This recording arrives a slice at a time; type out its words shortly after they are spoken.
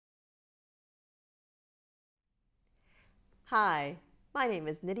Hi, my name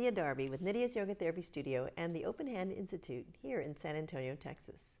is Nydia Darby with Nydia's Yoga Therapy Studio and the Open Hand Institute here in San Antonio,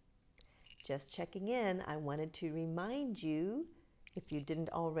 Texas. Just checking in, I wanted to remind you, if you didn't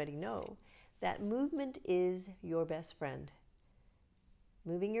already know, that movement is your best friend.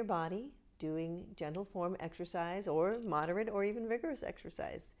 Moving your body, doing gentle form exercise or moderate or even vigorous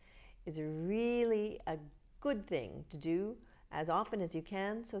exercise is really a good thing to do as often as you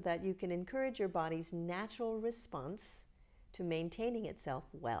can so that you can encourage your body's natural response to maintaining itself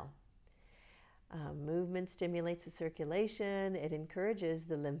well. Movement stimulates the circulation. It encourages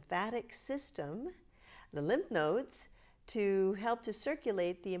the lymphatic system, the lymph nodes, to help to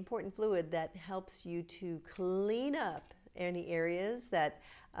circulate the important fluid that helps you to clean up any areas that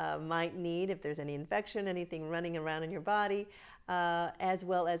might need, if there's any infection, anything running around in your body, as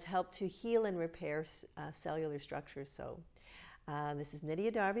well as help to heal and repair cellular structures. So this is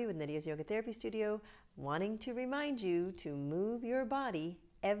Nydia Darby with Nydia's Yoga Therapy Studio, wanting to remind you to move your body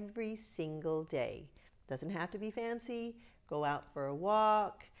every single day. Doesn't have to be fancy. Go out for a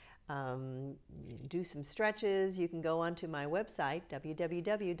walk, do some stretches. You can go onto my website,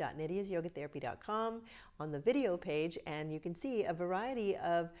 www.nydiasyogatherapy.com, on the video page, and you can see a variety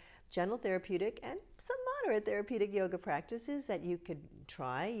of gentle therapeutic and some moderate therapeutic yoga practices that you could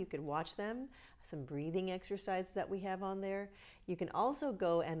try. You could watch them, some breathing exercises that we have on there. You can also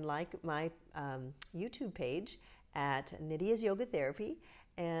go and like my YouTube page at Nydia's Yoga Therapy,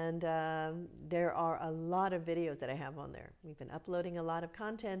 and there are a lot of videos that I have on there. We've been uploading a lot of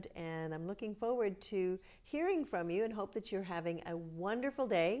content, and I'm looking forward to hearing from you and hope that you're having a wonderful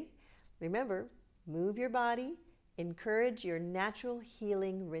day. Remember, move your body, encourage your natural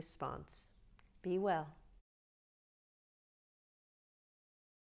healing response. Be well.